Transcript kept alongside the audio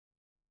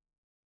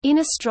In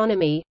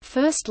astronomy,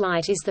 first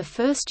light is the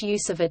first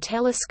use of a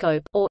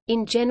telescope or,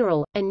 in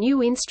general, a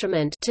new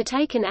instrument to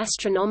take an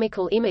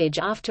astronomical image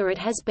after it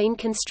has been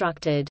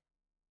constructed.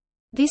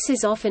 This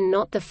is often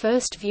not the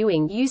first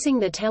viewing using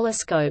the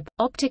telescope.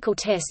 Optical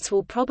tests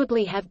will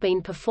probably have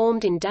been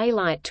performed in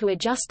daylight to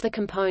adjust the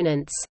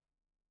components.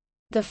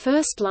 The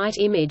first light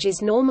image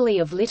is normally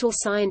of little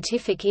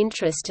scientific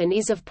interest and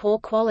is of poor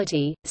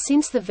quality,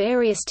 since the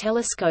various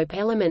telescope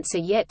elements are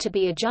yet to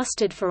be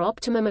adjusted for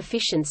optimum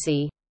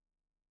efficiency.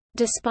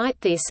 Despite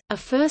this, a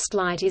first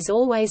light is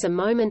always a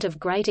moment of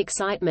great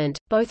excitement,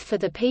 both for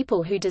the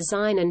people who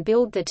design and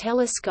build the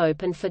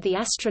telescope and for the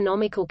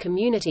astronomical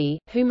community,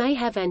 who may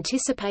have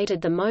anticipated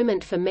the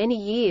moment for many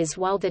years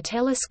while the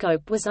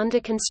telescope was under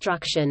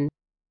construction.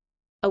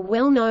 A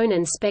well-known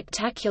and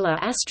spectacular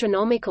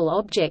astronomical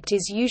object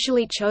is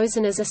usually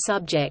chosen as a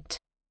subject.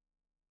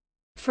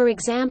 For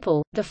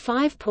example, the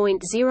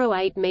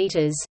 5.08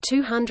 meters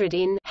 (200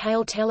 in)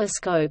 Hale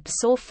telescope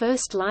saw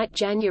first light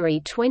January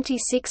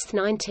 26,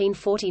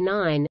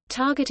 1949,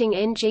 targeting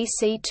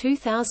NGC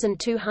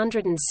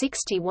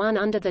 2261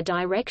 under the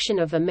direction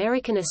of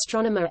American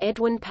astronomer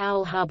Edwin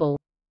Powell Hubble.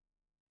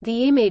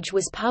 The image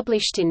was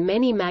published in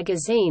many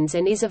magazines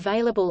and is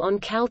available on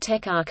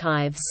Caltech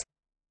archives.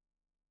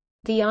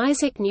 The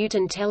Isaac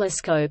Newton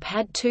telescope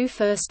had two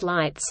first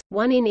lights,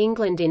 one in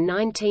England in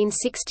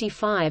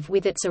 1965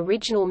 with its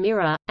original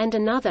mirror, and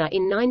another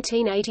in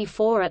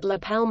 1984 at La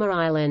Palma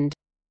Island.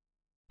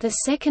 The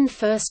second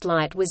first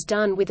light was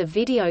done with a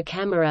video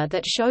camera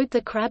that showed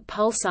the Crab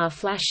pulsar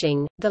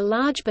flashing. The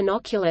Large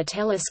Binocular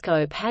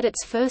Telescope had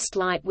its first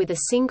light with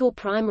a single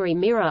primary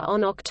mirror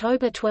on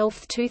October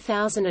 12,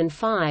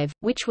 2005,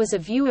 which was a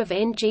view of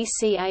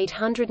NGC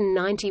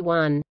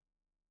 891.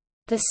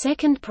 The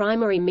second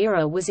primary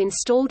mirror was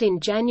installed in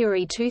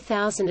January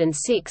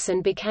 2006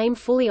 and became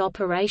fully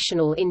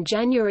operational in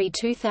January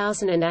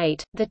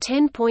 2008. The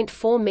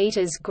 10.4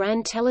 meters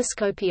Gran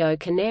Telescopio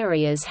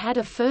Canarias had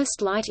a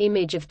first light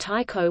image of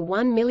Tycho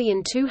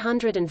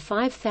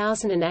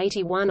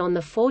 1,205,081 on the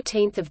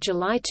 14th of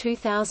July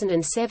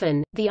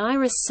 2007. The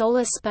IRIS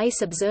Solar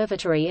Space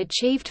Observatory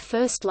achieved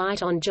first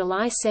light on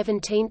July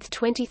 17,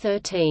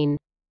 2013.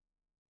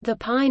 The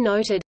PI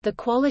noted, "The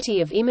quality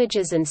of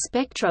images and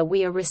spectra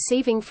we are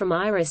receiving from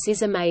IRIS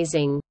is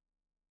amazing.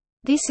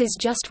 This is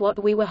just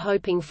what we were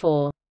hoping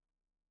for."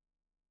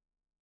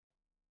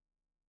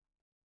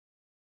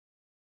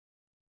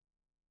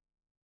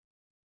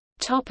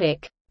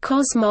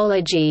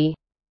 Cosmology.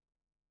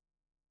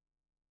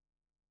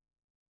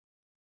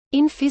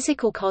 In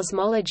physical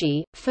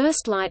cosmology,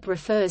 first light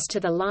refers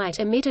to the light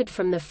emitted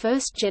from the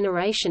first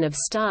generation of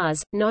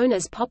stars, known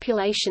as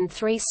population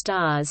 3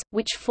 stars,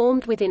 which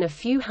formed within a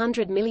few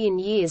 100 million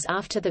years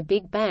after the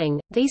Big Bang.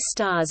 These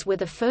stars were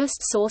the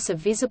first source of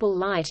visible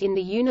light in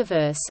the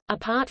universe,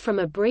 apart from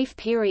a brief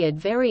period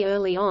very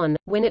early on,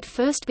 when it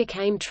first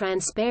became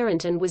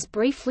transparent and was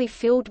briefly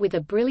filled with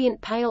a brilliant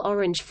pale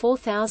orange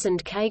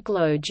 4000 K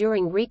glow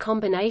during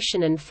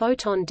recombination and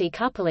photon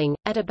decoupling,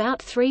 at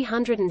about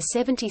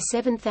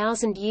 377,000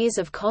 years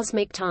of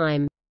cosmic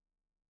time.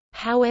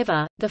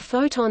 However, the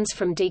photons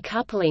from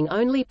decoupling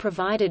only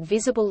provided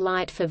visible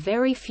light for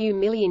very few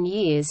million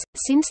years,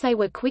 since they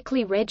were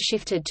quickly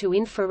redshifted to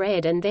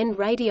infrared and then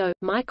radio,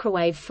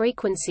 microwave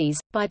frequencies,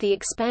 by the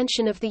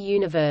expansion of the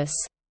universe.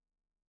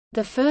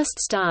 The first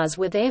stars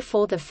were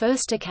therefore the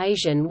first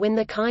occasion when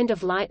the kind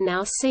of light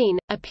now seen,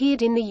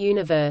 appeared in the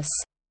universe.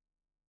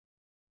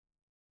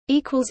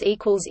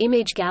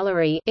 Image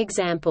gallery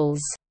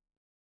examples